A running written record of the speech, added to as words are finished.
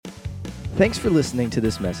Thanks for listening to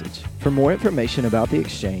this message. For more information about The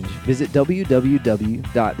Exchange, visit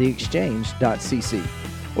www.theexchange.cc,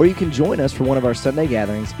 or you can join us for one of our Sunday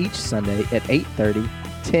gatherings each Sunday at 8:30,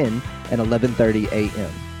 10, and 11:30 a.m.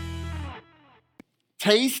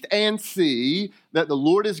 Taste and see that the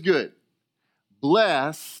Lord is good.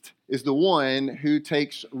 Blessed is the one who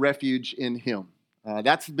takes refuge in him.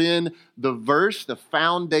 That's been the verse, the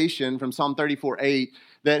foundation from Psalm 34:8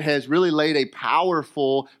 that has really laid a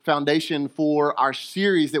powerful foundation for our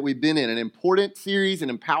series that we've been in, an important series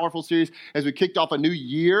and a powerful series as we kicked off a new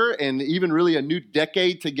year and even really a new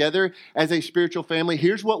decade together as a spiritual family.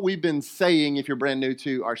 Here's what we've been saying if you're brand new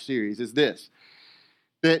to our series, is this,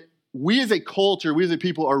 that we as a culture, we as a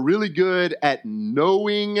people are really good at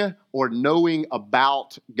knowing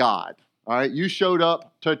about God. All right, you showed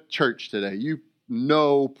up to church today. You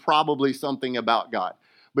know probably something about God.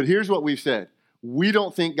 But here's what we've said. We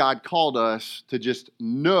don't think God called us to just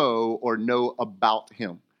know about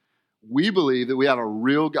him. We believe that we have a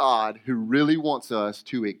real God who really wants us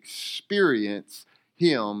to experience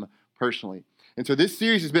him personally. And so this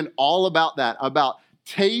series has been all about that, about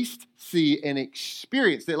taste, see, and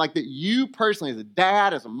experience that, like that you personally, as a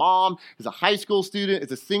dad, as a mom, as a high school student,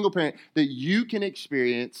 as a single parent, that you can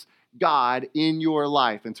experience God in your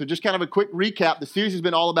life. And so just kind of a quick recap, the series has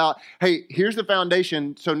been all about, hey, here's the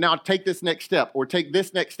foundation, so now take this next step, or take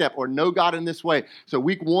this next step, or know God in this way. So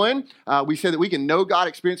week one, we said that we can know God,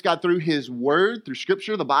 experience God through his word, through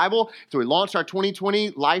scripture, the Bible. So we launched our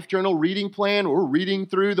 2020 Life Journal reading plan. We're reading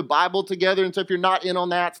through the Bible together. And so if you're not in on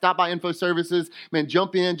that, stop by Info Services, man,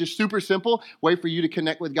 jump in, just super simple way for you to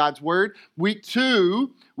connect with God's word. Week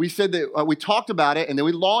two, we said that we talked about it and then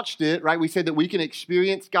we launched it, right? We said that we can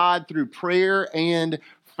experience God through prayer and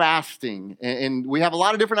fasting. And we have a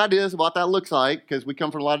lot of different ideas of what that looks like because we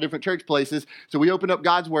come from a lot of different church places. So we opened up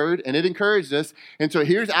God's word and it encouraged us. And so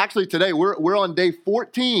here's actually today, we're on day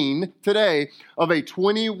 14 today of a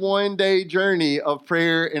 21-day journey of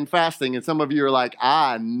prayer and fasting. And some of you are like,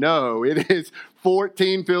 I know it is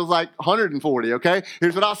 14 feels like 140, okay?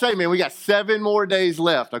 Here's what I'll say, man. We got 7 more days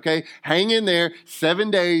left, okay? Hang in there. 7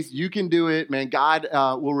 days. You can do it, man. God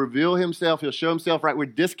will reveal himself. He'll show himself, right? We're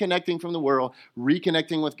disconnecting from the world,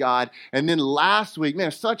 reconnecting with God. And then last week, man,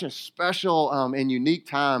 such a special and unique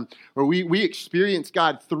time where we experienced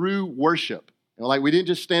God through worship. Like we didn't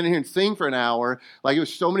just stand in here and sing for an hour. Like it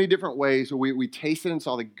was so many different ways where we tasted and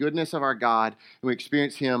saw the goodness of our God and we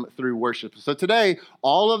experienced him through worship. So today,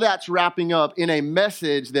 all of that's wrapping up in a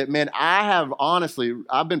message that, man, I've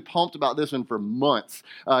been pumped about this one for months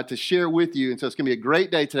to share with you. And so it's going to be a great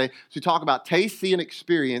day today to talk about taste, see, and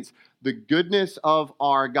experience the goodness of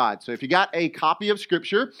our God. So if you got a copy of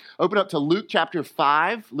Scripture, open up to Luke chapter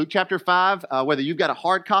 5. Luke chapter 5, whether you've got a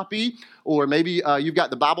hard copy or maybe you've got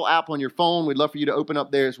the Bible app on your phone, we'd love for you to open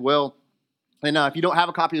up there as well. And if you don't have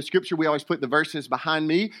a copy of Scripture, we always put the verses behind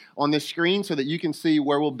me on this screen so that you can see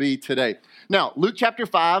where we'll be today. Now, Luke chapter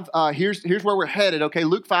 5, here's where we're headed, okay?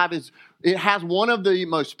 Luke 5 it has one of the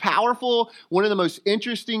most powerful, one of the most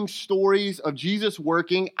interesting stories of Jesus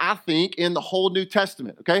working, I think, in the whole New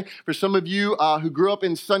Testament, okay? For some of you who grew up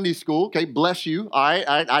in Sunday school, okay, bless you. All right,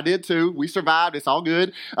 I did too. We survived. It's all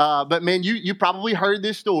good. But man, you probably heard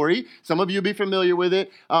this story. Some of you will be familiar with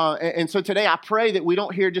it. And so today I pray that we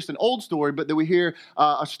don't hear just an old story, but that we hear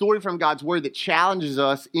a story from God's word that challenges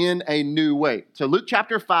us in a new way. So Luke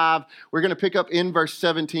chapter 5, we're going to pick up in verse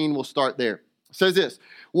 17. We'll start there. It says this,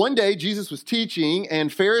 one day Jesus was teaching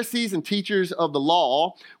and Pharisees and teachers of the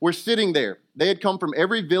law were sitting there. They had come from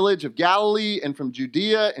every village of Galilee and from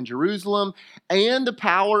Judea and Jerusalem, and the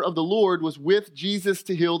power of the Lord was with Jesus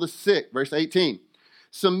to heal the sick. Verse 18.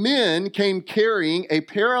 Some men came carrying a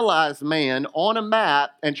paralyzed man on a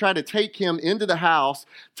mat and tried to take him into the house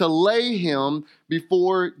to lay him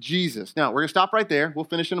before Jesus. Now, we're going to stop right there. We'll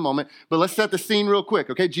finish in a moment. But let's set the scene real quick,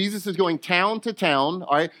 okay? Jesus is going town to town,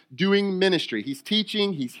 all right, doing ministry. He's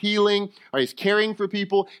teaching, he's healing, or he's caring for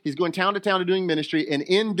people. He's going town to town doing ministry. And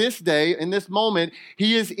in this day, in this moment,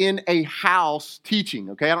 he is in a house teaching,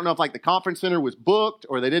 okay? I don't know if like the conference center was booked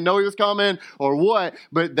or they didn't know he was coming or what,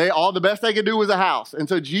 but all the best they could do was a house. And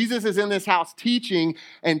so Jesus is in this house teaching,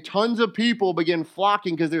 and tons of people begin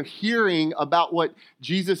flocking because they're hearing about what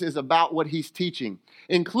Jesus is about, what he's teaching,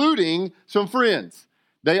 including some friends.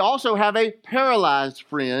 They also have a paralyzed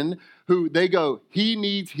friend who they go, he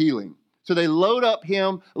needs healing. So they load up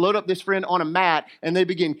this friend on a mat, and they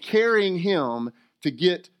begin carrying him to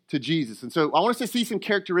get to Jesus. And so I want us to see some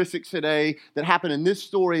characteristics today that happen in this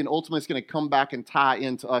story, and ultimately it's going to come back and tie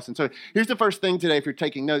into us. And so here's the first thing today, if you're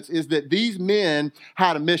taking notes, is that these men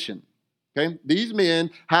had a mission. Okay, these men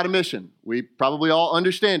had a mission. We probably all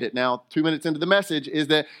understand it. Now, 2 minutes into the message is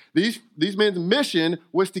that these men's mission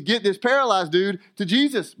was to get this paralyzed dude to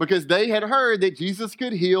Jesus because they had heard that Jesus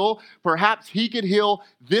could heal. Perhaps he could heal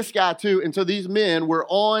this guy too. And so these men were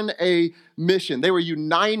on a mission. They were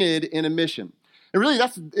united in a mission. And really,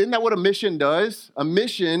 isn't that what a mission does? A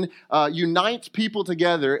mission unites people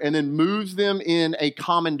together and then moves them in a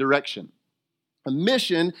common direction. A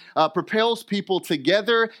mission propels people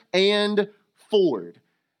together and forward.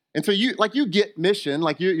 And so you get mission,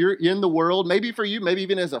 like you're in the world, maybe for you, maybe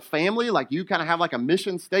even as a family, like you kind of have like a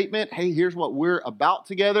mission statement. Hey, here's what we're about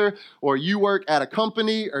together. Or you work at a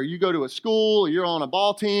company, or you go to a school, or you're on a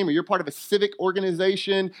ball team, or you're part of a civic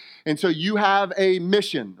organization. And so you have a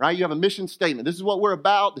mission, right? You have a mission statement. This is what we're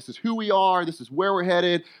about. This is who we are. This is where we're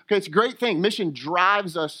headed. Okay, it's a great thing. Mission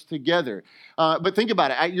drives us together. But think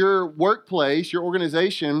about it. At your workplace, your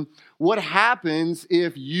organization, what happens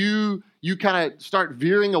if you kind of start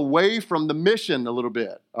veering away from the mission a little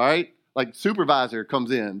bit, all right? Like supervisor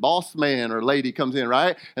comes in, boss man or lady comes in,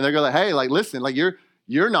 right? And they're going, hey, like, listen, like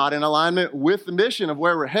you're not in alignment with the mission of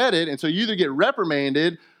where we're headed. And so you either get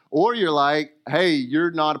reprimanded or you're like, hey,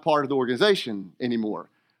 you're not a part of the organization anymore.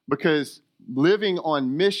 Because living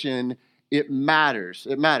on mission, it matters.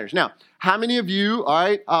 It matters. Now, how many of you, all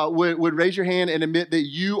right, would raise your hand and admit that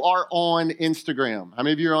you are on Instagram? How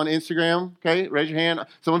many of you are on Instagram? Okay, raise your hand.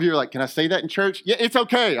 Some of you are like, can I say that in church? Yeah, it's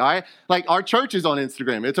okay, all right? Like, our church is on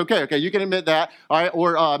Instagram. It's okay, you can admit that, all right?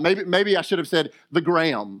 Or maybe I should have said the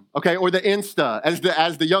gram, okay? Or the Insta,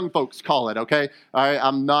 as the young folks call it, okay? All right,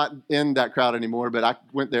 I'm not in that crowd anymore, but I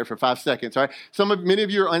went there for 5 seconds, all right? Many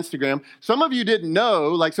of you are on Instagram. Some of you didn't know,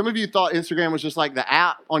 like some of you thought Instagram was just like the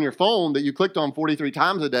app on your phone that you clicked on 43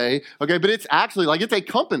 times a day, okay? But it's actually, like, it's a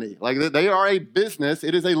company. Like, they are a business.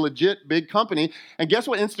 It is a legit big company. And guess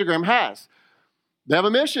what Instagram has? They have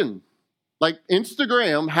a mission. Like,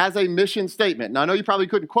 Instagram has a mission statement. Now, I know you probably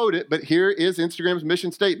couldn't quote it, but here is Instagram's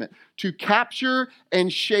mission statement: to capture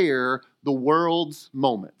and share the world's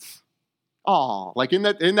moments. Oh, like,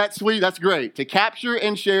 isn't that sweet? That's great. To capture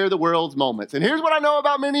and share the world's moments. And here's what I know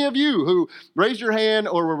about many of you who raised your hand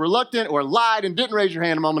or were reluctant or lied and didn't raise your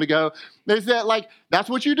hand a moment ago, is that, like, that's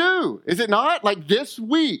what you do. Is it not? Like, this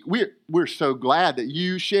week, we're so glad that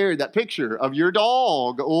you shared that picture of your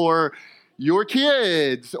dog or your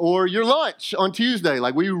kids or your lunch on Tuesday.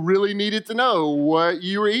 Like, we really needed to know what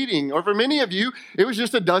you were eating. Or for many of you, it was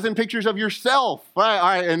just a dozen pictures of yourself. All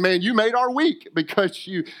right, and man, you made our week because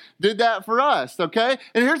you did that for us, okay?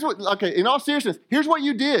 And in all seriousness, here's what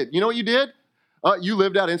you did. You know what you did? You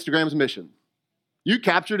lived out Instagram's mission. You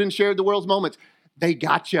captured and shared the world's moments. They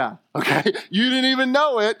gotcha, okay? You didn't even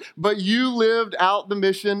know it, but you lived out the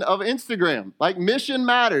mission of Instagram. Like, mission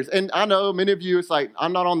matters. And I know many of you, it's like,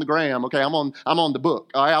 I'm not on the gram, okay? I'm on the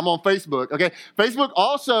book, all right? I'm on Facebook, okay? Facebook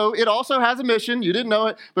also has a mission. You didn't know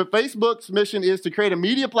it, but Facebook's mission is to create a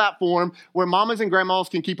media platform where mamas and grandmas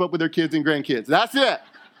can keep up with their kids and grandkids. That's it.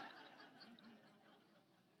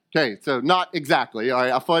 Okay, so not exactly, all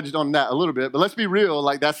right? I fudged on that a little bit, but let's be real,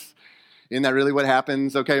 like, isn't that really what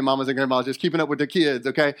happens? Okay, mamas and grandmas just keeping up with their kids,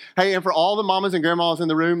 okay? Hey, and for all the mamas and grandmas in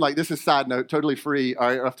the room, like, this is side note, totally free, all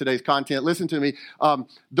right, of today's content. Listen to me.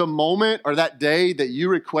 The moment or that day that you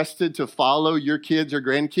requested to follow your kids or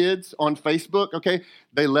grandkids on Facebook, okay,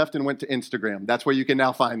 they left and went to Instagram. That's where you can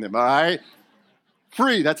now find them, all right?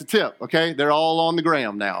 Free, that's a tip, okay? They're all on the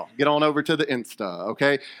gram now. Get on over to the Insta,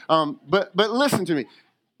 okay? But listen to me.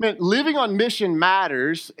 Man, living on mission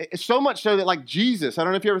matters so much so that, like, Jesus, I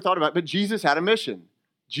don't know if you ever thought about it, but Jesus had a mission.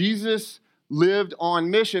 Jesus lived on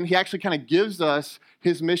mission. He actually kind of gives us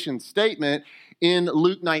his mission statement in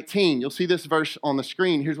Luke 19. You'll see this verse on the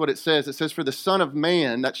screen. Here's what it says. It says, for the Son of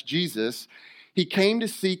Man, that's Jesus, he came to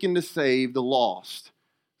seek and to save the lost.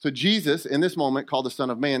 So Jesus, in this moment, called the Son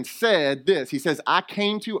of Man, said this. He says, I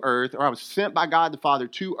came to earth, or I was sent by God the Father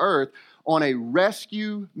to earth on a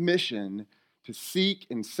rescue mission to seek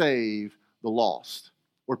and save the lost,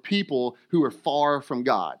 or people who are far from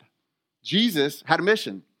God. Jesus had a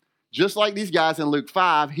mission. Just like these guys in Luke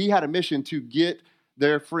 5, he had a mission to get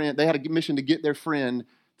their friend. They had a mission to get their friend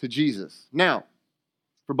to Jesus. Now,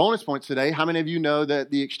 for bonus points today, how many of you know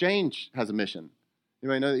that the Exchange has a mission?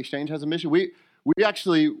 Anybody know the Exchange has a mission? We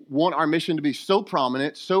actually want our mission to be so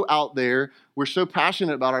prominent, so out there. We're so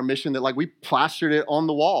passionate about our mission that, like, we plastered it on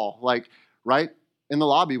the wall, like, right in the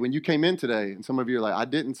lobby when you came in today. And some of you are like, I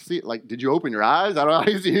didn't see it. Like, did you open your eyes? I don't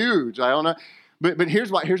know. It's huge. I don't know. But here's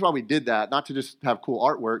why we did that. Not to just have cool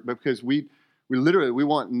artwork, but because we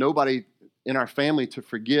want nobody in our family to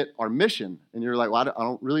forget our mission. And you're like, well, I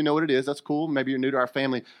don't really know what it is. That's cool. Maybe you're new to our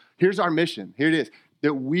family. Here's our mission. Here it is.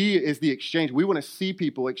 that we, as the exchange, we want to see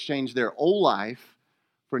people exchange their old life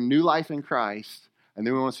for new life in Christ, and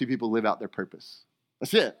then we want to see people live out their purpose.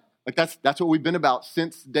 That's it. Like that's what we've been about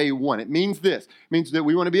since day one. It means this. It means that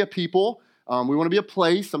we want to be a people. We want to be a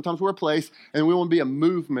place. Sometimes we're a place. And we want to be a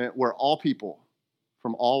movement where all people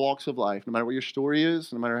from all walks of life, no matter what your story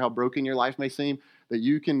is, no matter how broken your life may seem, that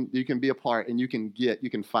you can be a part and you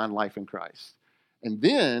can find life in Christ. And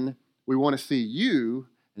then we want to see you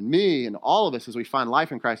and me and all of us as we find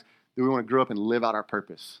life in Christ, that we want to grow up and live out our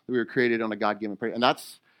purpose. That we were created on a God-given purpose. And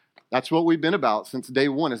that's what we've been about since day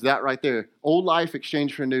one, is that right there. Old life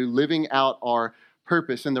exchanged for new, living out our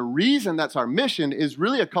purpose. And the reason that's our mission is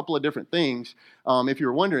really a couple of different things, if you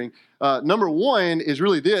were wondering. Number one is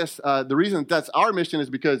really this. The reason that's our mission is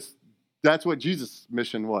because that's what Jesus'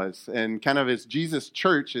 mission was. And kind of as Jesus'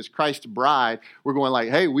 church, as Christ's bride, we're going like,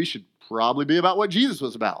 hey, we should probably be about what Jesus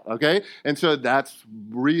was about, okay? And so that's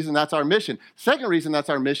the reason that's our mission. Second reason that's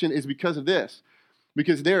our mission is because of this.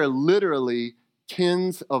 Because there are literally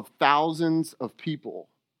tens of thousands of people,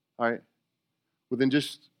 all right, within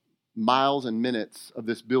just miles and minutes of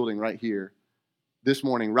this building right here, this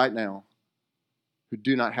morning, right now, who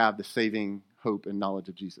do not have the saving hope and knowledge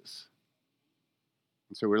of Jesus.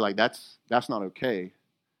 And so we're like, that's not okay.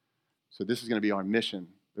 So this is going to be our mission,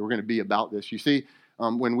 that we're going to be about this. You see,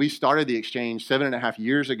 when we started the exchange 7.5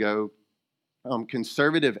 years ago,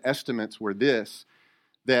 conservative estimates were this,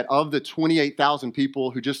 that of the 28,000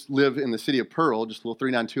 people who just live in the city of Pearl, just a little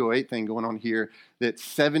 39208 thing going on here, that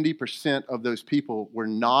 70% of those people were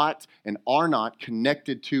not and are not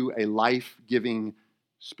connected to a life-giving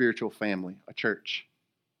spiritual family, a church.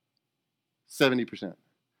 70%.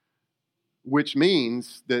 Which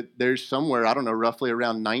means that there's somewhere, I don't know, roughly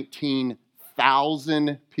around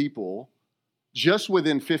 19,000 people just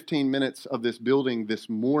within 15 minutes of this building this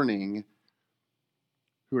morning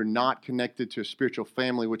who are not connected to a spiritual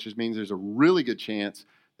family, which means there's a really good chance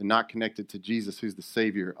they're not connected to Jesus, who's the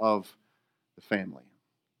Savior of the family.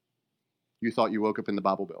 You thought you woke up in the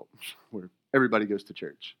Bible Belt, where everybody goes to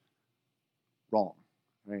church. Wrong,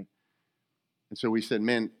 right? And so we said,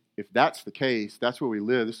 man, if that's the case, that's where we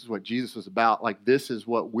live. This is what Jesus was about. Like, this is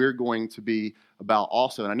what we're going to be about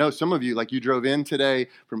also. And I know some of you, like, you drove in today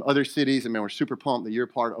from other cities, and man, we're super pumped that you're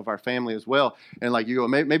part of our family as well. And like, you go,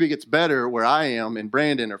 maybe it gets better where I am in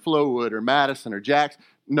Brandon or Flowood or Madison or Jackson.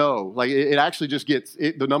 No, like it actually just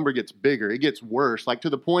the number gets bigger. It gets worse, like to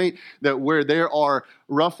the point that where there are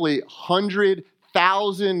roughly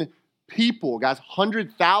 100,000 people, guys,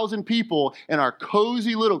 100,000 people in our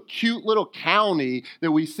cozy little, cute little county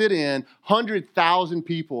that we sit in, 100,000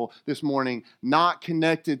 people this morning not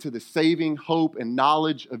connected to the saving hope and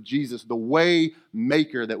knowledge of Jesus, the way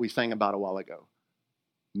maker that we sang about a while ago.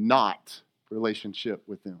 Not relationship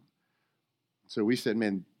with them. So we said,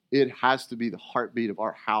 man, it has to be the heartbeat of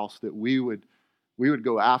our house that we would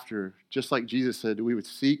go after, just like Jesus said, we would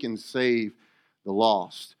seek and save the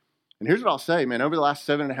lost. And here's what I'll say, man, over the last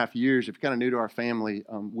 7.5 years, if you're kind of new to our family,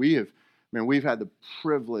 we've had the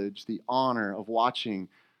privilege, the honor of watching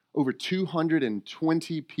over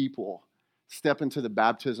 220 people step into the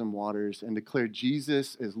baptism waters and declare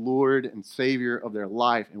Jesus as Lord and Savior of their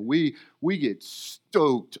life. And we get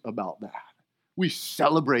stoked about that. We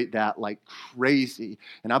celebrate that like crazy.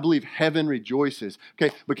 And I believe heaven rejoices.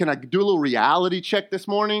 Okay, but can I do a little reality check this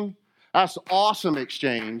morning? That's awesome,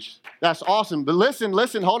 exchange. That's awesome. But listen,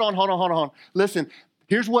 hold on. Listen,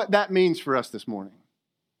 here's what that means for us this morning.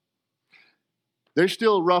 There's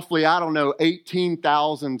still roughly,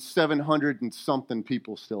 18,700 and something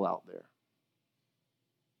people still out there.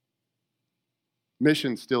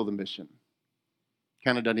 Mission's still the mission.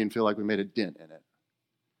 Kind of doesn't even feel like we made a dent in it.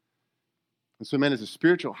 And so, man, as a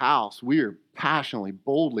spiritual house, we are passionately,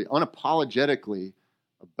 boldly, unapologetically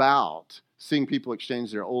about seeing people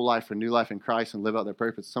exchange their old life for new life in Christ and live out their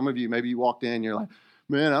purpose. Some of you, maybe you walked in and you're like,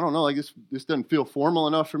 man, I don't know, like this doesn't feel formal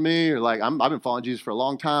enough for me, or like I've been following Jesus for a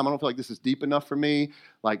long time. I don't feel like this is deep enough for me.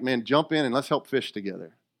 Like, man, jump in and let's help fish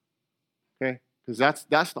together. Okay? Because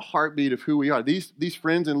that's the heartbeat of who we are. These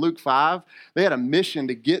friends in Luke 5, they had a mission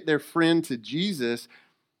to get their friend to Jesus.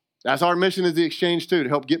 That's our mission as the exchange too, to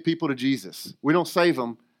help get people to Jesus. We don't save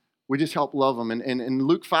them. We just help love them. And in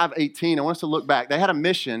Luke 5:18, I want us to look back. They had a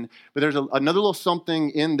mission, but there's another little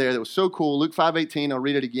something in there that was so cool. Luke 5:18, I'll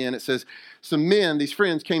read it again. It says, some men, these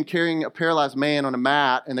friends, came carrying a paralyzed man on a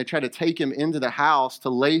mat, and they tried to take him into the house to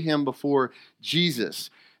lay him before Jesus.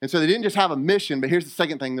 And so they didn't just have a mission, but here's the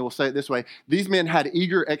second thing that we'll say it this way. These men had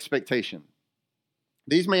eager expectation.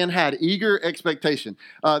 These men had eager expectation.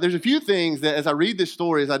 There's a few things that as I read this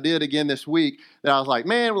story, as I did again this week, that I was like,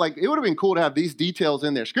 man, like it would have been cool to have these details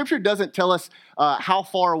in there. Scripture doesn't tell us how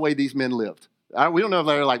far away these men lived. We don't know if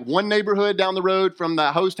they're like one neighborhood down the road from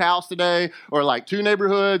the host house today, or like 2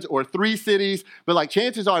 neighborhoods or 3 cities. But like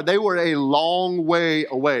chances are they were a long way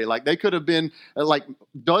away. Like they could have been like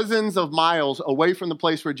dozens of miles away from the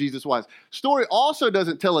place where Jesus was. Story also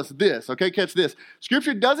doesn't tell us this. Okay, catch this.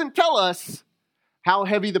 Scripture doesn't tell us how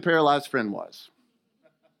heavy the paralyzed friend was.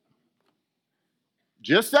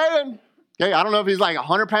 Just saying. Okay, I don't know if he's like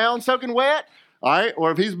 100 pounds soaking wet. All right, or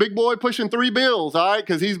if he's a big boy pushing 3 bills, all right,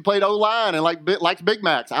 because he's played O-line and likes Big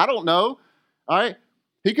Macs. I don't know, all right?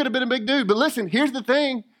 He could have been a big dude. But listen, here's the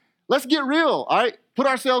thing. Let's get real, all right? Put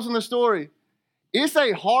ourselves in the story. It's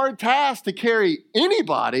a hard task to carry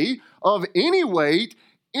anybody of any weight,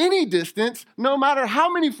 any distance, no matter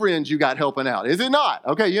how many friends you got helping out. Is it not?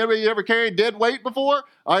 Okay, you ever carried dead weight before?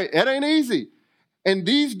 All right, it ain't easy. And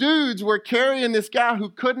these dudes were carrying this guy who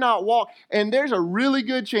could not walk. And there's a really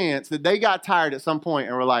good chance that they got tired at some point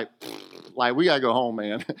and were like, we got to go home,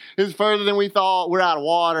 man. It's further than we thought. We're out of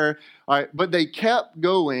water. All right. But they kept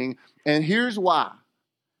going. And here's why.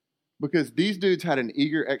 Because these dudes had an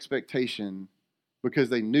eager expectation because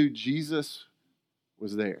they knew Jesus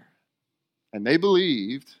was there. And they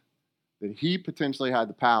believed that he potentially had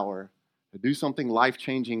the power to do something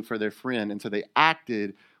life-changing for their friend. And so they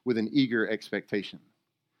acted with an eager expectation.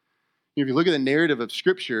 If you look at the narrative of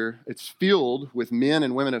Scripture, it's filled with men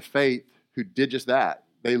and women of faith who did just that.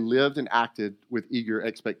 They lived and acted with eager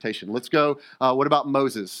expectation. Let's go. What about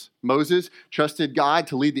Moses? Moses trusted God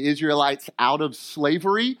to lead the Israelites out of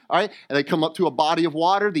slavery. All right, and they come up to a body of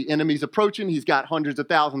water. The enemy's approaching. He's got hundreds of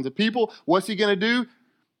thousands of people. What's he going to do?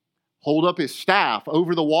 Hold up his staff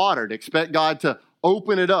over the water to expect God to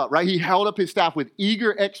open it up, right? He held up his staff with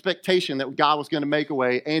eager expectation that God was going to make a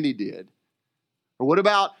way, and he did. Or what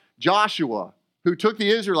about Joshua, who took the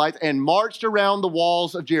Israelites and marched around the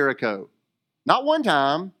walls of Jericho? Not 1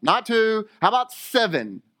 time, not 2. How about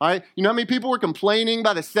 7? All right? You know how many people were complaining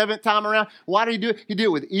by the 7th time around? Why did he do it? He did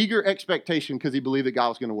it with eager expectation because he believed that God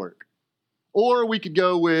was going to work. Or we could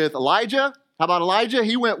go with Elijah. How about Elijah?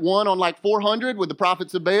 He went 1 on like 400 with the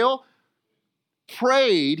prophets of Baal.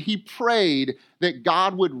 He prayed that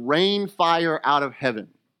God would rain fire out of heaven.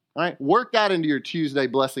 All right, work that into your Tuesday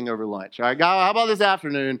blessing over lunch. All right, God, how about this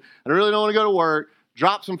afternoon? I really don't want to go to work.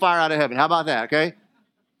 Drop some fire out of heaven. How about that, okay?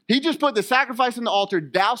 He just put the sacrifice on the altar,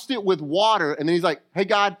 doused it with water, and then he's like, hey,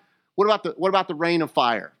 God, what about the rain of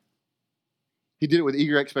fire? He did it with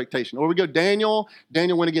eager expectation. Or we go Daniel.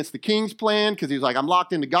 Daniel went against the king's plan because he was like, I'm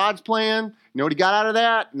locked into God's plan. You know what he got out of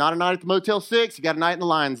that? Not a night at the Motel 6. He got a night in the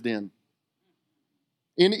lion's den.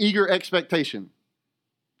 In eager expectation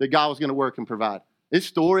that God was going to work and provide. It's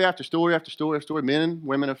story after story after story after story. Men and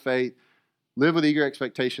women of faith live with eager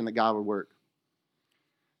expectation that God would work.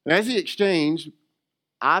 And as he exchanged,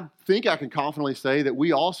 I think I can confidently say that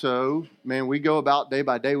we also, we go about day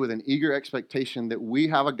by day with an eager expectation that we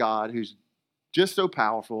have a God who's just so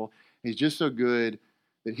powerful, he's just so good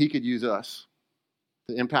that he could use us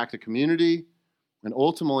to impact a community and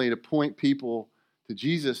ultimately to point people to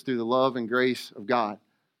Jesus through the love and grace of God.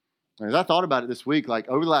 And as I thought about it this week, like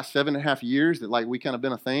over the last 7.5 years that like we kind of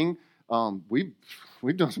been a thing, we've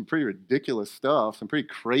done some pretty ridiculous stuff, some pretty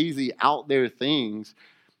crazy out there things,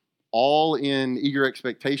 all in eager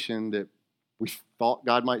expectation that we thought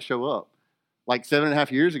God might show up. Like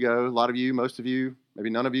 7.5 years ago, a lot of you, most of you, maybe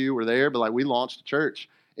none of you were there, but like we launched a church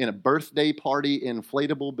in a birthday party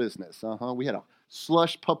inflatable business. We had a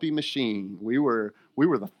slush puppy machine. We were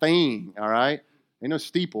the thing, all right? Ain't no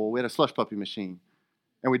steeple. We had a slush puppy machine.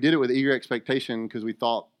 And we did it with eager expectation because we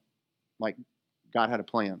thought like God had a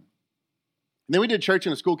plan. And then we did church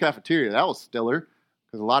in a school cafeteria. That was stellar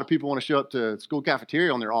because a lot of people want to show up to school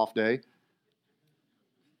cafeteria on their off day.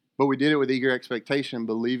 But we did it with eager expectation,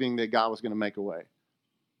 believing that God was going to make a way.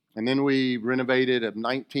 And then we renovated a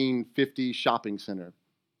 1950 shopping center.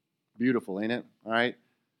 Beautiful, ain't it? All right.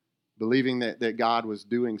 Believing that God was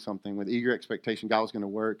doing something with eager expectation, God was going to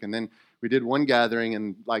work. And then we did one gathering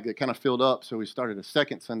and like it kind of filled up. So we started a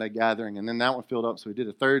second Sunday gathering and then that one filled up. So we did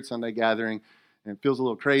a third Sunday gathering and it feels a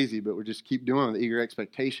little crazy, but we just keep doing it with eager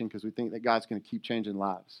expectation because we think that God's going to keep changing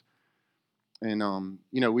lives. And,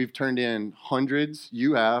 we've turned in hundreds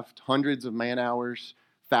of man hours,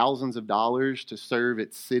 thousands of dollars to serve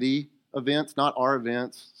at city events, not our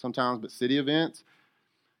events sometimes, but city events,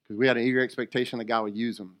 because we had an eager expectation that God would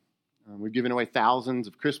use them. We've given away thousands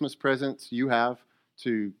of Christmas presents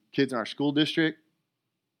to kids in our school district.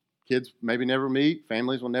 Kids maybe never meet,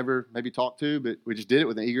 families will never maybe talk to, but we just did it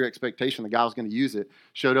with an eager expectation that God was going to use it.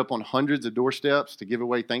 Showed up on hundreds of doorsteps to give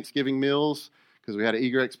away Thanksgiving meals because we had an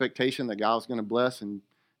eager expectation that God was going to bless and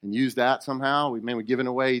and use that somehow. We're giving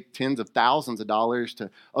away tens of thousands of dollars to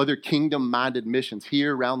other kingdom-minded missions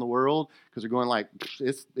here around the world because we're going like,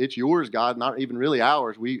 it's yours, God, not even really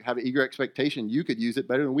ours. We have an eager expectation you could use it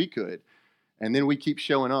better than we could. And then we keep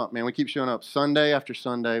showing up, man. We keep showing up Sunday after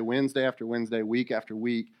Sunday, Wednesday after Wednesday, week after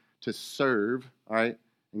week to serve, all right,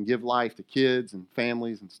 and give life to kids and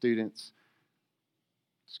families and students.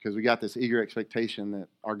 It's because we got this eager expectation that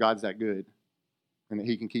our God's that good and that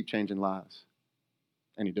he can keep changing lives.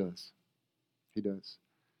 And he does. He does.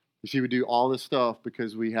 You see, we do all this stuff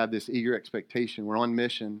because we have this eager expectation. We're on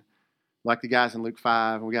mission, like the guys in Luke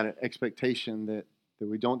 5, and we got an expectation that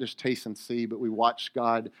we don't just taste and see, but we watch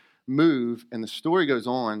God move, and the story goes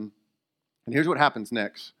on. And here's what happens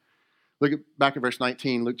next. Look back at verse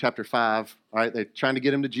 19, Luke chapter 5. All right, they're trying to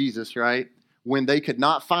get him to Jesus, right? When they could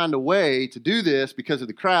not find a way to do this because of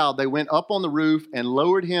the crowd, they went up on the roof and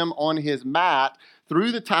lowered him on his mat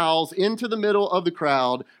through the tiles into the middle of the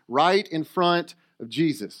crowd, right in front of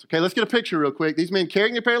Jesus. Okay, let's get a picture real quick. These men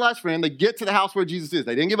carrying their paralyzed friend, they get to the house where Jesus is.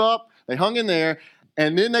 They didn't give up. They hung in there.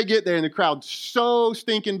 And then they get there, and the crowd's so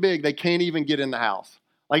stinking big, they can't even get in the house.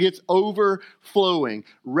 Like it's overflowing.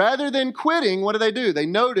 Rather than quitting, what do? They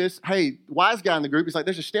notice, hey, wise guy in the group, he's like,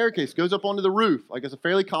 there's a staircase, goes up onto the roof. Like it's a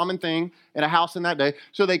fairly common thing in a house in that day.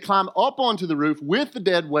 So they climb up onto the roof with the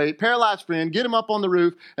dead weight, paralyzed friend, get him up on the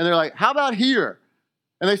roof, and they're like, how about here?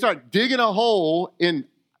 And they start digging a hole in,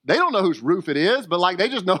 they don't know whose roof it is, but like they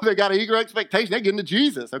just know they got an eager expectation. They're getting to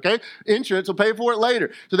Jesus, okay? Insurance will pay for it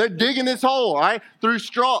later. So they're digging this hole, all right, through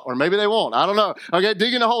straw, or maybe they won't. I don't know. Okay,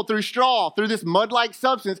 digging a hole through straw, through this mud-like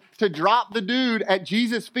substance to drop the dude at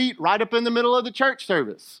Jesus' feet right up in the middle of the church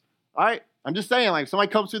service. All right? I'm just saying, like if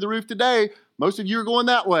somebody comes through the roof today, most of you are going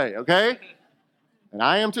that way, okay? And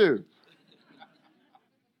I am too.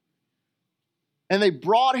 And they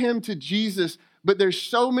brought him to Jesus. But there's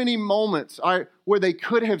so many moments, all right, where they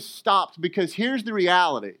could have stopped because here's the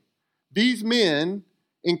reality. These men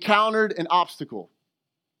encountered an obstacle.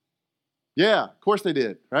 Yeah, of course they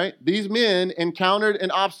did, right? These men encountered an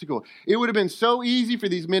obstacle. It would have been so easy for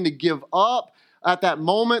these men to give up at that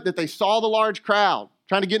moment that they saw the large crowd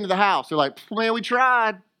trying to get into the house. They're like, man, we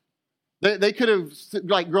tried. They could have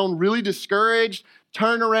like grown really discouraged,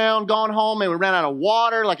 turned around, gone home, and we ran out of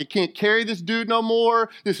water. Like, I can't carry this dude no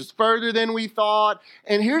more. This is further than we thought.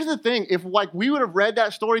 And here's the thing. If like we would have read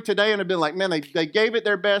that story today and have been like, man, they gave it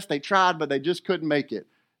their best. They tried, but they just couldn't make it.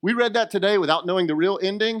 We read that today without knowing the real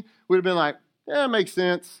ending. We'd have been like, yeah, it makes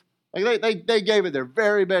sense. Like they gave it their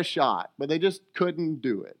very best shot, but they just couldn't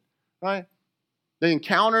do it, right? They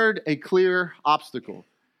encountered a clear obstacle.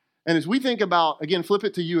 And as we think about, again, flip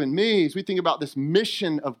it to you and me, as we think about this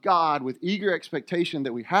mission of God with eager expectation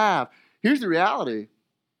that we have, here's the reality.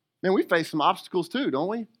 Man, we face some obstacles too, don't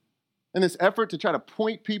we? In this effort to try to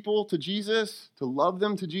point people to Jesus, to love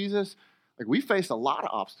them to Jesus, like we face a lot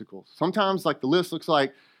of obstacles. Sometimes like the list looks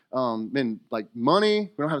like, like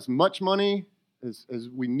money. We don't have as much money as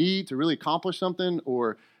we need to really accomplish something,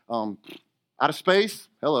 or out of space.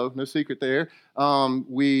 Hello, no secret there.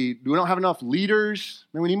 We don't have enough leaders.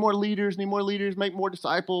 Man, we need more leaders, make more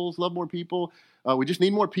disciples, love more people. We just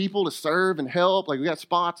need more people to serve and help. Like we got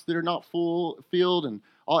spots that are not filled, and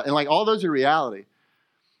all those are reality.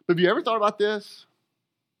 But have you ever thought about this?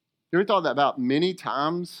 You ever thought that about many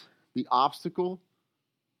times the obstacle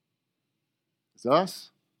is us?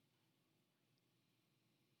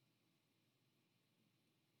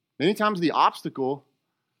 Many times the obstacle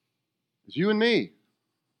is you and me.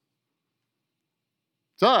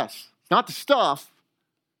 It's us. It's not the stuff,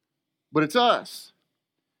 but it's us.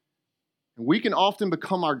 And we can often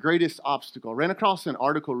become our greatest obstacle. I ran across an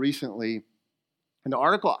article recently, and the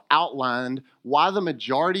article outlined why the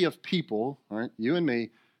majority of people, all right, you and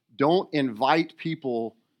me, don't invite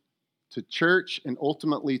people to church and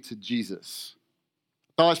ultimately to Jesus.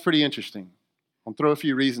 I thought it was pretty interesting. I'll throw a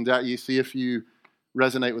few reasons at you, see if you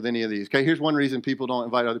resonate with any of these. Okay, here's one reason people don't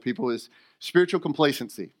invite other people is spiritual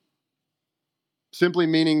complacency. Simply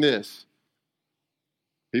meaning this: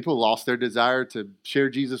 people lost their desire to share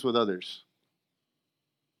Jesus with others.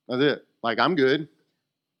 That's it. Like, I'm good.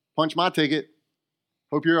 Punch my ticket.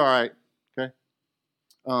 Hope you're all right.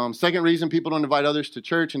 Okay. Second reason people don't invite others to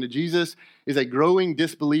church and to Jesus is a growing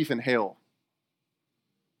disbelief in hell.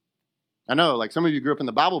 I know, like some of you grew up in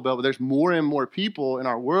the Bible Belt, but there's more and more people in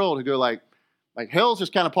our world who go like hell's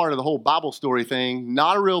just kind of part of the whole Bible story thing,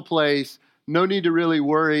 not a real place, no need to really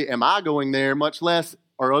worry, am I going there, much less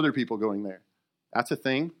are other people going there. That's a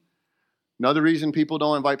thing. Another reason people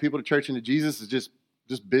don't invite people to church and to Jesus is just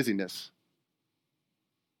busyness.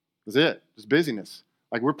 That's it, just busyness.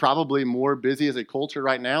 Like we're probably more busy as a culture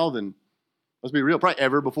right now than, let's be real, probably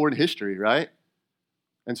ever before in history, right?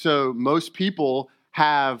 And so most people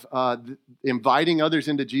have inviting others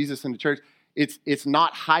into Jesus and the church. It's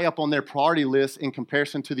not high up on their priority list in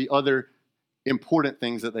comparison to the other important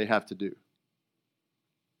things that they have to do.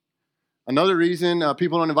 Another reason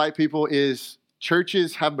people don't invite people is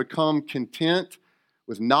churches have become content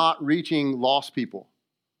with not reaching lost people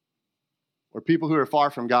or people who are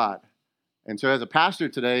far from God. And so as a pastor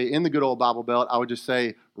today in the good old Bible Belt, I would just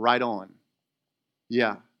say, right on.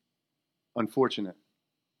 Yeah, unfortunate,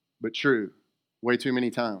 but true, way too many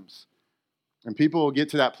times. And people will get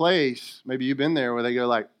to that place, maybe you've been there, where they go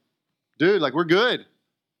like, dude, like we're good.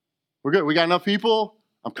 We're good. We got enough people.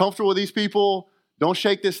 I'm comfortable with these people. Don't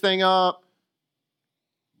shake this thing up.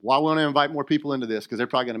 Why won't I invite more people into this? Because they're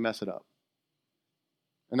probably going to mess it up.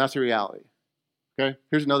 And that's the reality. Okay?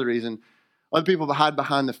 Here's another reason. Other people hide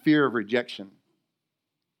behind the fear of rejection.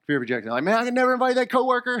 Fear of rejection. Like, man, I can never invite that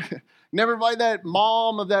coworker. Never invite that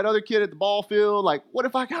mom of that other kid at the ball field. Like, what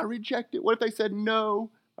if I got rejected? What if they said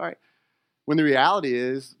no? All right. When the reality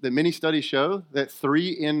is that many studies show that 3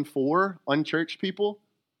 in 4 unchurched people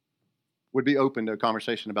would be open to a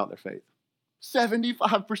conversation about their faith.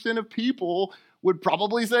 75% of people would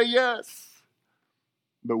probably say yes.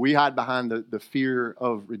 But we hide behind the fear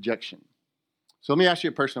of rejection. So let me ask you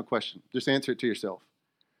a personal question. Just answer it to yourself.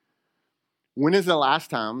 When is the last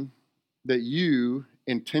time that you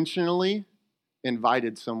intentionally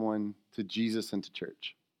invited someone to Jesus and to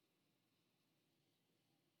church?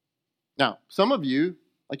 Now, some of you,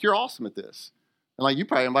 like you're awesome at this. And like you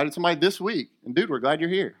probably invited somebody this week. And dude, we're glad you're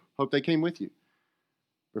here. Hope they came with you.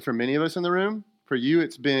 But for many of us in the room, for you,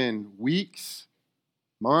 it's been weeks,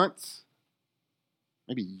 months,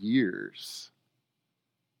 maybe years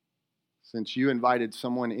since you invited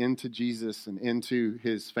someone into Jesus and into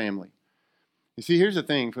his family. You see, here's the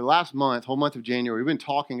thing. For the last month, whole month of January, we've been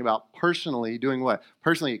talking about personally doing what?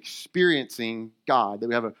 Personally experiencing God. That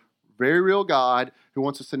we have a very real God who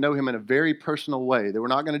wants us to know him in a very personal way. That we're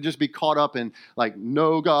not going to just be caught up in like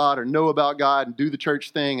know God or know about God and do the church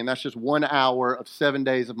thing. And that's just 1 hour of 7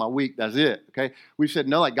 days of my week. That's it. Okay. We've said,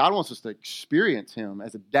 no, like God wants us to experience him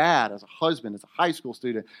as a dad, as a husband, as a high school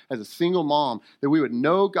student, as a single mom, that we would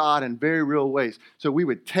know God in very real ways. So we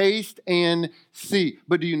would taste and see.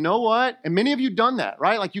 But do you know what? And many of you done that,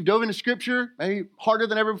 right? Like you've dove into scripture, maybe harder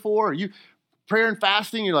than ever before, or you prayer and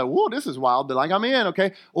fasting, you're like, whoa, this is wild, but like I'm in,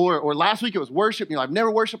 okay? Or last week it was worship, you're like, I've never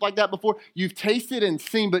worshiped like that before. You've tasted and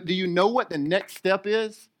seen, but do you know what the next step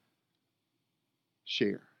is?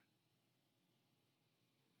 Share.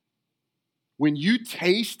 When you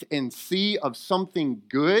taste and see of something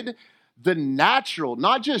good, the natural,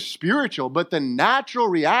 not just spiritual, but the natural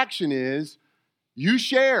reaction is you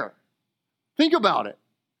share. Think about it.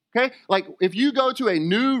 Okay, like if you go to a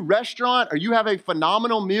new restaurant or you have a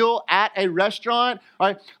phenomenal meal at a restaurant, all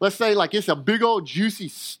right, let's say like it's a big old juicy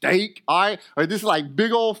steak, all right, or this is like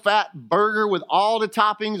big old fat burger with all the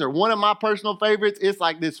toppings, or one of my personal favorites, it's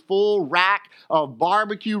like this full rack of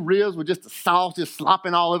barbecue ribs with just the sauce just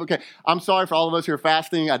slopping all over. Okay, I'm sorry for all of us who are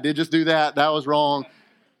fasting. I did just do that. That was wrong.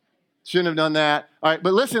 Shouldn't have done that. All right,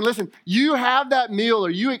 but listen, you have that meal or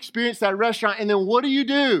you experience that restaurant, and then what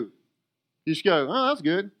do? You just go, oh, that's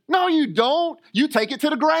good. No, you don't. You take it to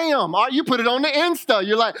the gram. Or you put it on the Insta.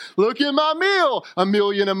 You're like, look at my meal. 1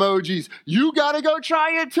 million emojis. You got to go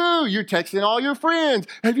try it too. You're texting all your friends.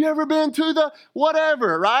 Have you ever been to the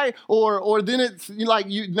whatever, right? Or then it's like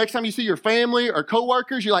next time you see your family or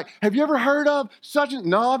coworkers, you're like, have you ever heard of such and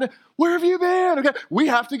no? Where have you been? Okay, we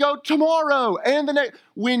have to go tomorrow. And the next.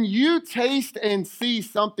 When you taste and see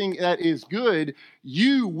something that is good,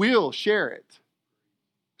 you will share it.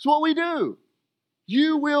 It's what we do.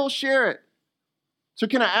 You will share it. So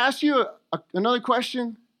can I ask you another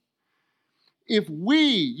question? If we,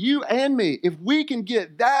 you and me, if we can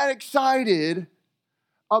get that excited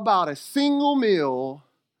about a single meal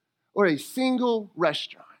or a single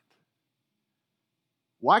restaurant,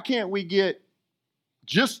 why can't we get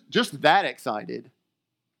just that excited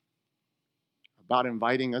about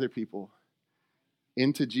inviting other people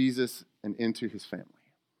into Jesus and into his family?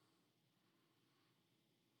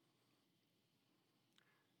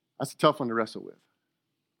 That's a tough one to wrestle with.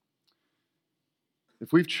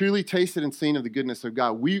 If we've truly tasted and seen of the goodness of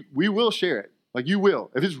God, we will share it. Like you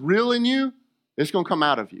will. If it's real in you, it's going to come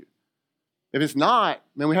out of you. If it's not,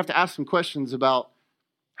 then we have to ask some questions about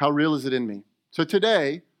how real is it in me. So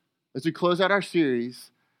today, as we close out our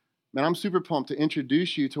series, man, I'm super pumped to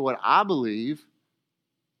introduce you to what I believe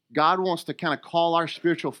God wants to kind of call our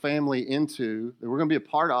spiritual family into, that we're going to be a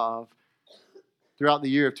part of throughout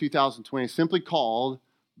the year of 2020, simply called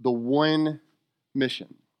the one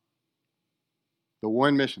mission. The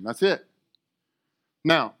one mission. That's it.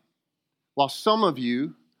 Now, while some of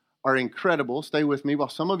you are incredible, stay with me, while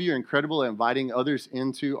some of you are incredible at inviting others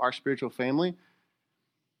into our spiritual family,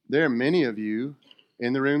 there are many of you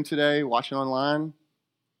in the room today, watching online,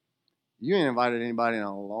 you ain't invited anybody in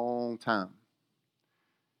a long time.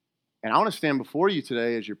 And I want to stand before you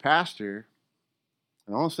today as your pastor,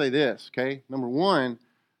 and I want to say this, okay? Number one,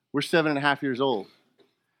 we're 7.5 years old.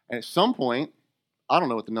 And at some point, I don't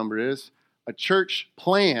know what the number is, a church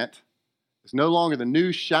plant is no longer the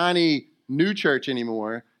new, shiny, new church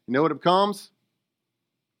anymore. You know what it becomes?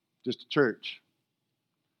 Just a church.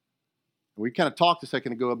 We kind of talked a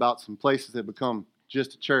second ago about some places that become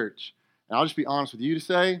just a church. And I'll just be honest with you to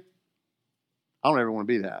say, I don't ever want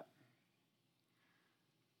to be that.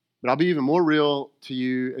 But I'll be even more real to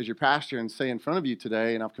you as your pastor and say in front of you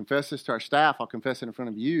today, and I've confessed this to our staff, I'll confess it in front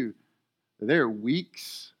of you, that there are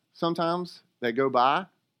weeks sometimes that go by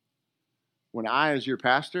when I, as your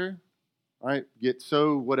pastor, right, get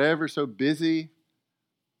so busy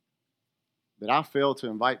that I fail to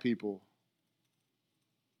invite people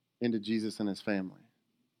into Jesus and his family.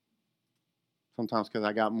 Sometimes because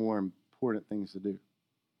I got more important things to do.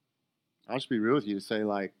 I'll just be real with you to say,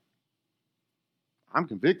 like, I'm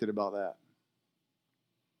convicted about that.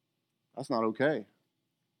 That's not okay.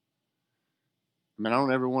 I mean, I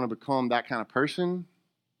don't ever want to become that kind of person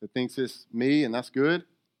that thinks it's me and that's good,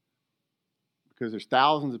 because there's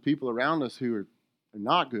thousands of people around us who are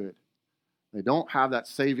not good. They don't have that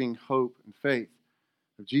saving hope and faith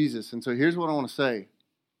of Jesus. And so here's what I want to say.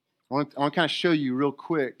 I want to kind of show you real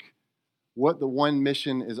quick what the one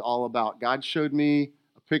mission is all about. God showed me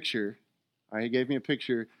a picture. He gave me a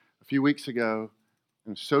picture a few weeks ago. It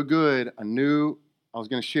was so good, I knew I was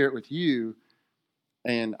going to share it with you.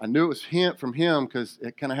 And I knew it was from him because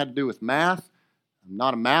it kind of had to do with math. I'm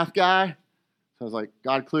not a math guy. So I was like,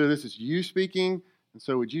 God, clearly this is you speaking. And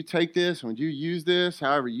so would you take this and would you use this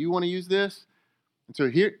however you want to use this? And so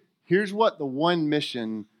here's what the one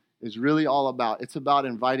mission is really all about. It's about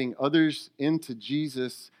inviting others into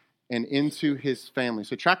Jesus and into his family.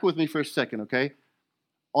 So track with me for a second, okay?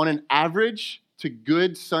 On an average to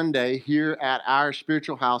good Sunday here at our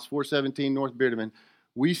spiritual house, 417 North Bearderman,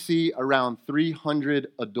 we see around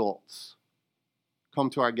 300 adults come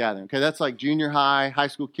to our gathering. Okay, that's like junior high, high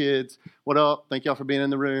school kids. What up? Thank y'all for being in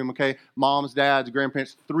the room. Okay, moms, dads,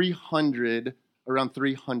 grandparents, around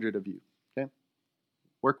 300 of you. Okay,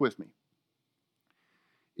 work with me.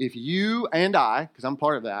 If you and I, because I'm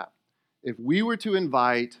part of that, if we were to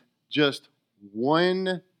invite just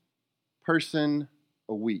one person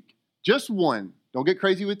a week, just one, don't get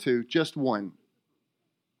crazy with two, just one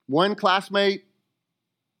classmate,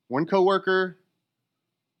 one coworker,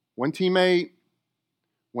 one teammate,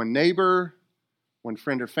 one neighbor, one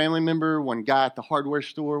friend or family member, one guy at the hardware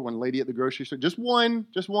store, one lady at the grocery store, just one,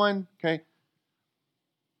 okay?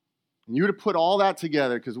 And you were to put all that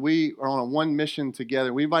together, because we are on a one mission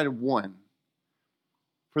together. We invited one.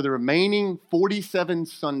 For the remaining 47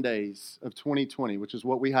 Sundays of 2020, which is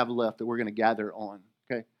what we have left that we're going to gather on,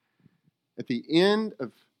 okay? At the end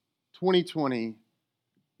of 2020,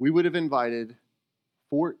 we would have invited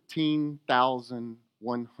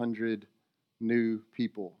 14,100 new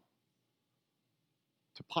people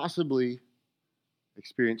to possibly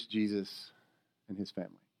experience Jesus and his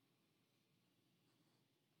family.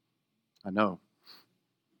 I know.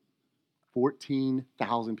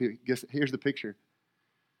 14,000 people. Guess, here's the picture.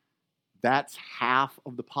 That's half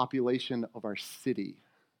of the population of our city.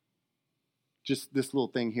 Just this little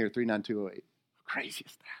thing here, 39208. How crazy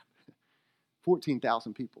is that?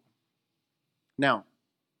 14,000 people. Now,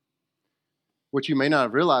 what you may not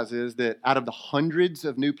have realized is that out of the hundreds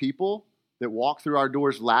of new people that walked through our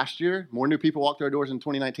doors last year, more new people walked through our doors in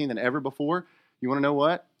 2019 than ever before. You want to know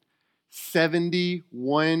what?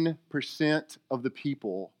 71% of the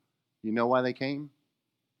people, you know why they came?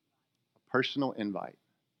 A personal invite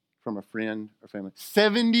from a friend or family.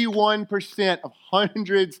 71% of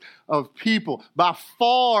hundreds of people. By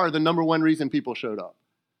far the number one reason people showed up.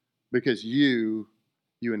 Because you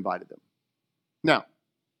invited them. Now,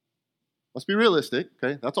 let's be realistic,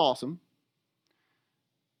 okay? That's awesome.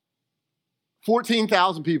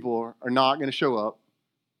 14,000 people are not going to show up,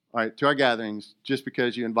 all right, to our gatherings just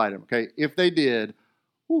because you invite them, okay? If they did,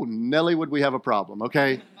 Nelly, would we have a problem,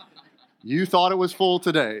 okay? You thought it was full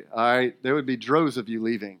today, all right? There would be droves of you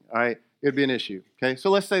leaving, all right? It would be an issue, okay? So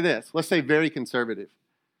let's say this. Let's say very conservative.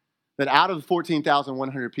 That out of the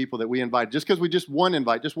 14,100 people that we invite, just because we just one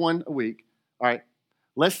invite, just one a week, all right,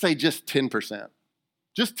 let's say just 10%.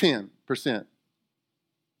 Just 10%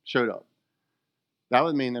 showed up. That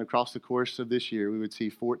would mean that across the course of this year, we would see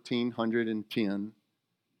 1,410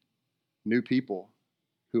 new people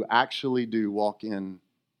who actually do walk in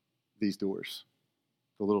these doors,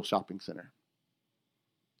 the little shopping center,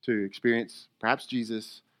 to experience perhaps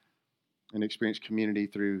Jesus and experience community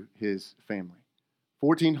through his family.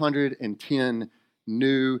 1,410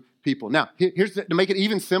 new people. Now, here's to make it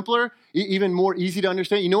even simpler, even more easy to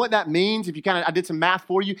understand. You know what that means? If you I did some math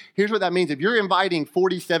for you. Here's what that means. If you're inviting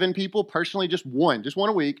 47 people, personally, just one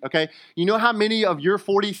a week, okay? You know how many of your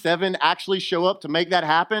 47 actually show up to make that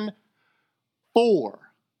happen? 4.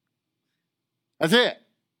 That's it.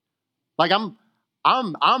 Like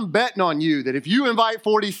I'm betting on you that if you invite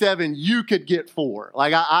 47, you could get 4.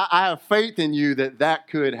 Like I have faith in you that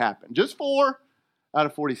could happen. Just 4 out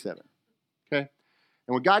of 47. Okay?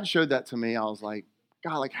 And when God showed that to me, I was like,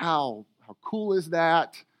 God, like how cool is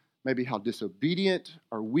that? Maybe how disobedient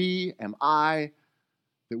am I,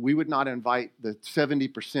 that we would not invite the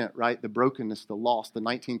 70%, right? The brokenness, the loss, the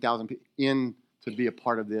 19,000 people in to be a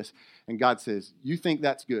part of this. And God says, you think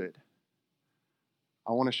that's good?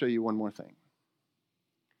 I want to show you one more thing.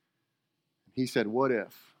 He said, what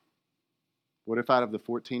if out of the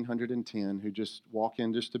 1,410 who just walk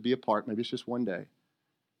in just to be a part, maybe it's just one day,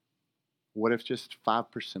 what if just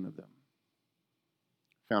 5% of them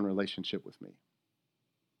found a relationship with me?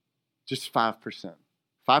 Just 5%.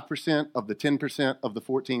 5% of the 10% of the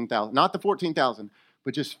 14,000. Not the 14,000,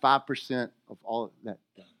 but just 5% of all of that.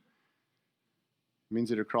 It means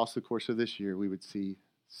that across the course of this year, we would see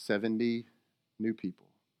 70 new people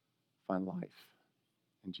find life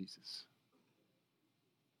in Jesus.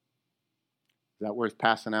 Is that worth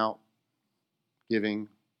passing out, giving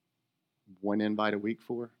one invite a week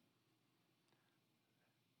for?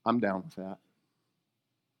 I'm down with that.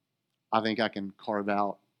 I think I can carve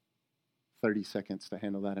out 30 seconds to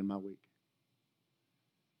handle that in my week.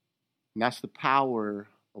 And that's the power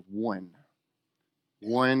of one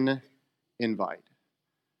invite.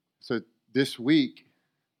 So this week,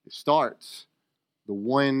 it starts the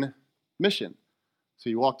one mission. So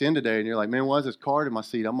you walked in today and you're like, man, why is this card in my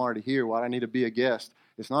seat? I'm already here. Why do I need to be a guest?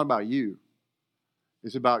 It's not about you.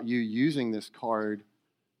 It's about you using this card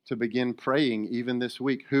to begin praying even this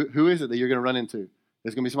week. Who is it that you're going to run into?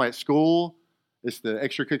 It's going to be somebody at school. It's the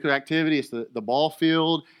extracurricular activity. It's the ball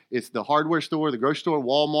field. It's the hardware store, the grocery store,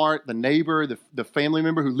 Walmart, the neighbor, the family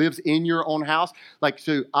member who lives in your own house. Like,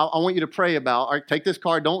 so I want you to pray about, all right, take this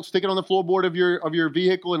card. Don't stick it on the floorboard of your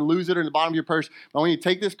vehicle and lose it or in the bottom of your purse. I want you to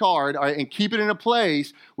take this card, all right, and keep it in a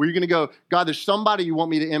place where you're going to go, God, there's somebody you want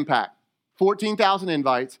me to impact. 14,000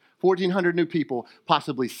 invites, 1,400 new people,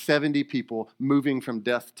 possibly 70 people moving from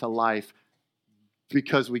death to life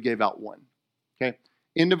because we gave out one. Okay?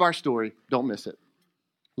 End of our story. Don't miss it.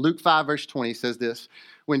 Luke 5, verse 20 says this.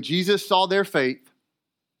 When Jesus saw their faith,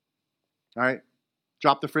 all right,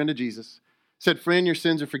 dropped the friend of Jesus, said, friend, your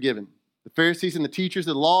sins are forgiven. The Pharisees and the teachers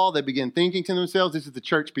of the law, they began thinking to themselves, this is the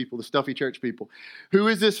church people, the stuffy church people. Who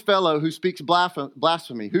is this fellow who speaks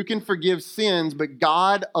blasphemy? Who can forgive sins but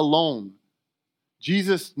God alone?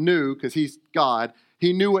 Jesus knew, because he's God,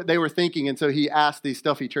 he knew what they were thinking, and so he asked these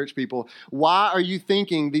stuffy church people, why are you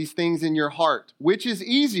thinking these things in your heart? Which is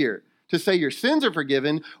easier, to say your sins are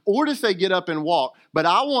forgiven or to say get up and walk? But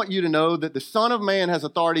I want you to know that the Son of Man has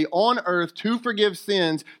authority on earth to forgive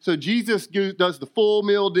sins. So Jesus does the full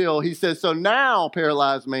meal deal. He says, so now,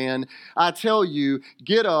 paralyzed man, I tell you,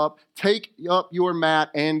 get up, take up your mat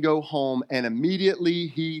and go home. And immediately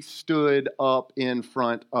he stood up in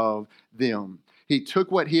front of them. He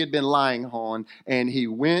took what he had been lying on and he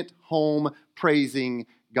went home praising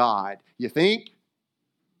God. You think?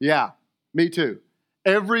 Yeah, me too.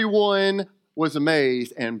 Everyone was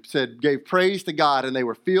amazed and gave praise to God, and they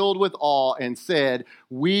were filled with awe and said,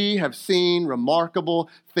 we have seen remarkable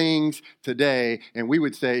things today. And we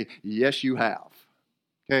would say, yes, you have.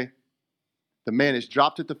 Okay? The man is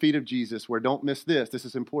dropped at the feet of Jesus, where don't miss this. This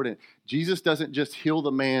is important. Jesus doesn't just heal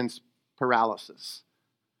the man's paralysis,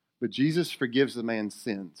 but Jesus forgives the man's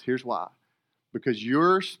sins. Here's why. Because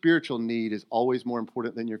your spiritual need is always more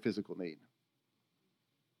important than your physical need.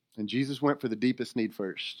 And Jesus went for the deepest need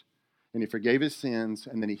first. And he forgave his sins,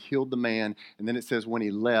 and then he healed the man. And then it says when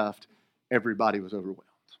he left, everybody was overwhelmed.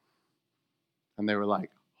 And they were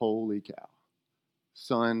like, holy cow,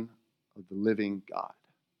 Son of the living God,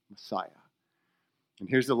 Messiah. And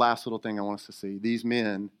here's the last little thing I want us to see. These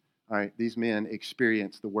men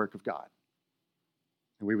experienced the work of God.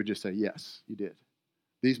 And we would just say, yes, you did.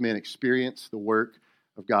 These men experienced the work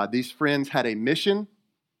of God. These friends had a mission.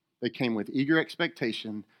 They came with eager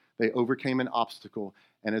expectation. They overcame an obstacle.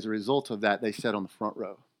 And as a result of that, they sat on the front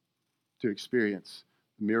row to experience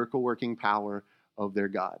the miracle-working power of their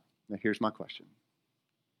God. Now, here's my question.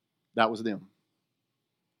 That was them.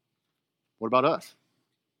 What about us?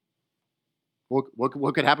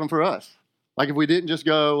 What could happen for us? Like if we didn't just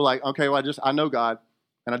go like, okay, well, I know God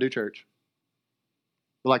and I do church.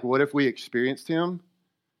 But like, what if we experienced him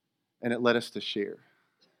and it led us to share?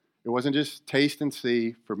 It wasn't just taste and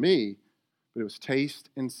see for me, but it was taste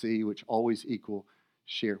and see, which always equal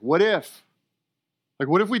share. What if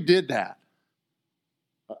we did that?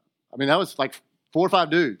 I mean, that was like 4 or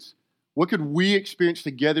 5 dudes. What could we experience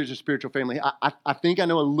together as a spiritual family? I think I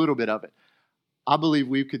know a little bit of it. I believe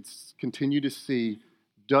we could continue to see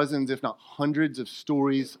dozens, if not hundreds, of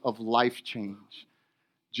stories of life change,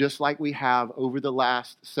 just like we have over the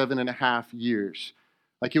last 7.5 years.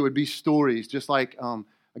 Like it would be stories, just like a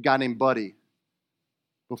guy named Buddy.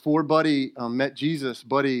 Before Buddy met Jesus,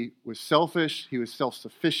 Buddy was selfish. He was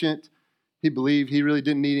self-sufficient. He believed he really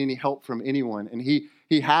didn't need any help from anyone. And he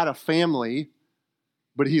had a family,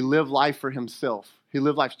 but he lived life for himself. He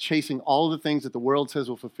lived life chasing all of the things that the world says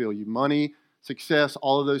will fulfill you. Money, success,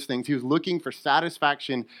 all of those things. He was looking for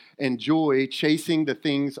satisfaction and joy, chasing the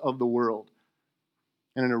things of the world.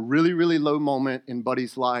 And in a really, really low moment in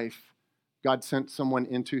Buddy's life, God sent someone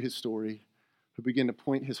into his story who began to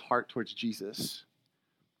point his heart towards Jesus.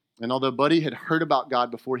 And although Buddy had heard about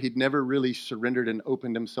God before, he'd never really surrendered and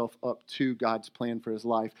opened himself up to God's plan for his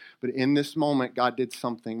life. But in this moment, God did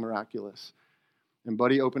something miraculous. And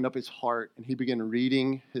Buddy opened up his heart and he began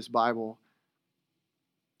reading his Bible.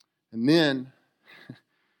 And then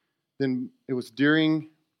it was during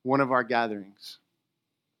one of our gatherings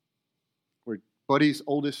where Buddy's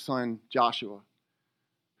oldest son, Joshua,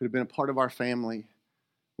 who had been a part of our family,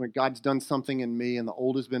 when God's done something in me and the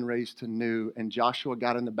old has been raised to new, and Joshua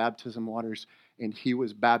got in the baptism waters and he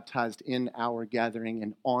was baptized in our gathering.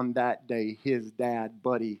 And on that day, his dad,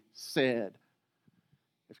 Buddy, said,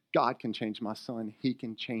 if God can change my son, he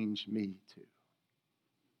can change me too.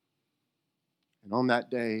 And on that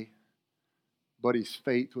day, Buddy's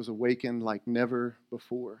faith was awakened like never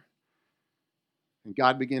before. And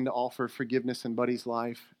God began to offer forgiveness in Buddy's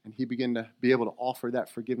life, and he began to be able to offer that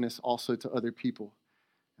forgiveness also to other people.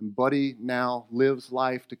 And Buddy now lives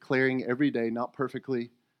life declaring every day, not perfectly,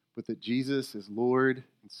 but that Jesus is Lord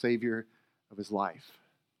and Savior of his life.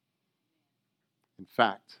 In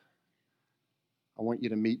fact, I want you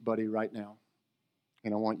to meet Buddy right now,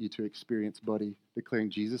 and I want you to experience Buddy declaring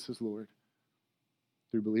Jesus as Lord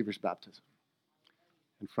through believer's baptism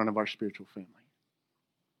in front of our spiritual family.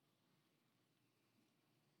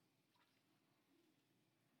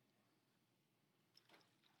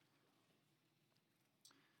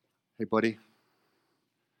 Hey, Buddy,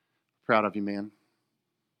 proud of you, man.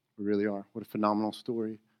 We really are. What a phenomenal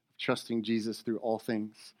story of trusting Jesus through all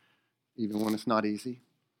things, even when it's not easy,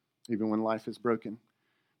 even when life is broken.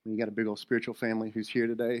 And you got a big old spiritual family who's here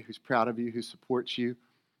today, who's proud of you, who supports you,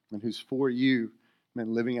 and who's for you,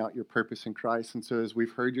 man, living out your purpose in Christ. And so as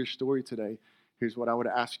we've heard your story today, here's what I would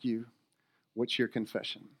ask you. What's your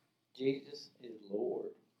confession? Jesus is Lord.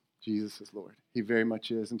 Jesus is Lord. He very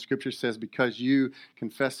much is. And Scripture says because you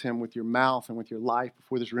confess him with your mouth and with your life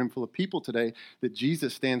before this room full of people today, that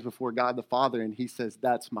Jesus stands before God the Father and he says,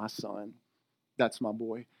 that's my son. That's my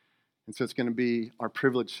boy. And so it's going to be our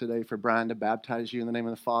privilege today for Brian to baptize you in the name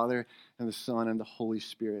of the Father and the Son and the Holy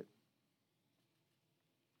Spirit.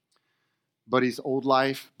 Buddy's old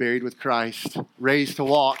life buried with Christ, raised to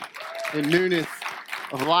walk in newness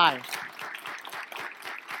of life.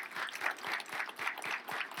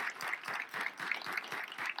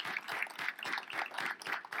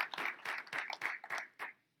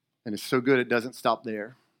 And it's so good it doesn't stop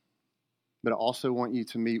there. But I also want you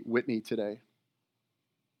to meet Whitney today.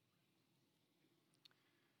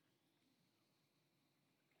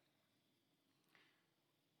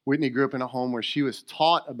 Whitney grew up in a home where she was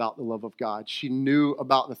taught about the love of God. She knew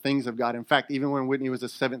about the things of God. In fact, even when Whitney was a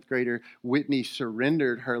 7th grader, Whitney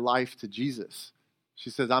surrendered her life to Jesus.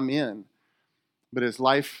 She says, I'm in. But as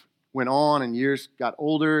life went on and years got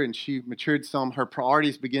older and she matured some, her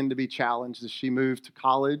priorities began to be challenged as she moved to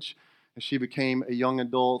college, as she became a young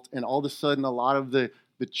adult. And all of a sudden, a lot of the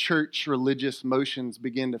church religious motions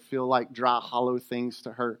began to feel like dry, hollow things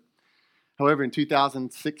to her. However, in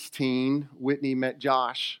 2016, Whitney met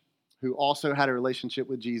Josh, who also had a relationship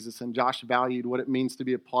with Jesus. And Josh valued what it means to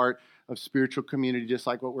be a part of spiritual community, just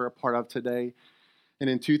like what we're a part of today. And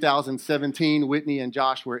in 2017, Whitney and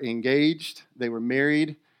Josh were engaged. They were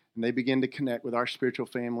married. And they began to connect with our spiritual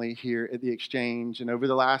family here at the Exchange. And over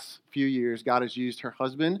the last few years, God has used her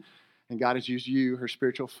husband and God has used you, her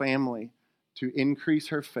spiritual family, to increase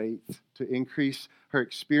her faith, to increase her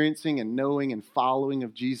experiencing and knowing and following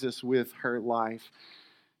of Jesus with her life.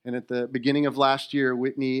 And at the beginning of last year,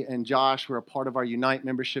 Whitney and Josh were a part of our Unite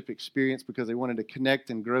membership experience because they wanted to connect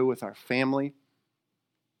and grow with our family.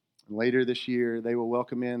 And later this year, they will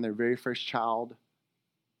welcome in their very first child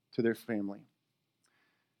to their family.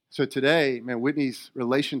 So today, man, Whitney's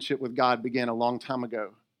relationship with God began a long time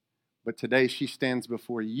ago. But today she stands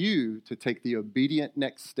before you to take the obedient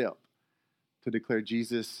next step to declare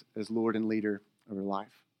Jesus as Lord and leader of her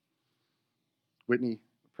life. Whitney,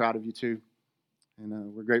 proud of you too.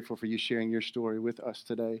 And we're grateful for you sharing your story with us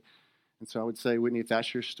today. And so I would say, Whitney, if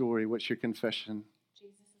that's your story, what's your confession?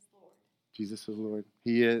 Jesus is Lord. Jesus is Lord.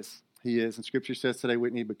 He is. He is. And Scripture says today,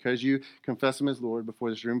 Whitney, because you confess Him as Lord before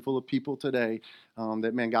this room full of people today,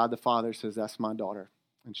 that, man, God the Father says, that's my daughter,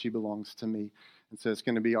 and she belongs to me. And so it's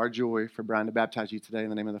going to be our joy for Bryant to baptize you today in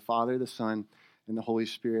the name of the Father, the Son, and the Holy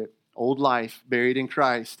Spirit. Old life, buried in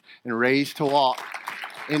Christ, and raised to walk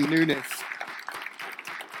in newness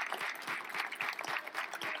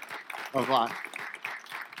of life.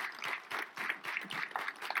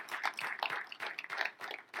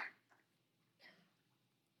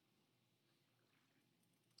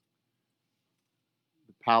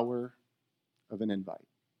 The power of an invite.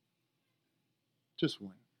 Just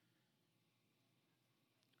one.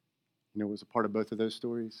 You know what was a part of both of those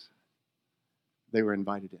stories? They were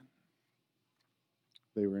invited in.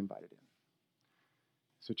 They were invited in.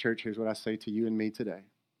 So, church, here's what I say to you and me today.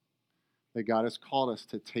 That God has called us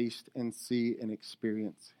to taste and see and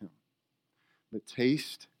experience Him. But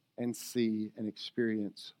taste and see and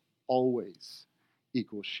experience always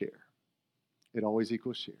equals share. It always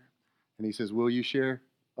equals share. And He says, will you share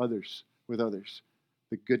others with others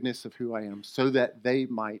the goodness of who I am so that they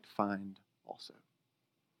might find also.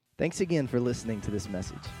 Thanks again for listening to this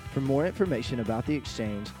message. For more information about The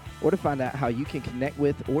Exchange or to find out how you can connect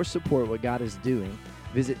with or support what God is doing,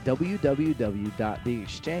 visit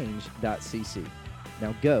www.theexchange.cc.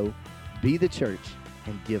 Now go, be the church,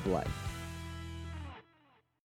 and give life.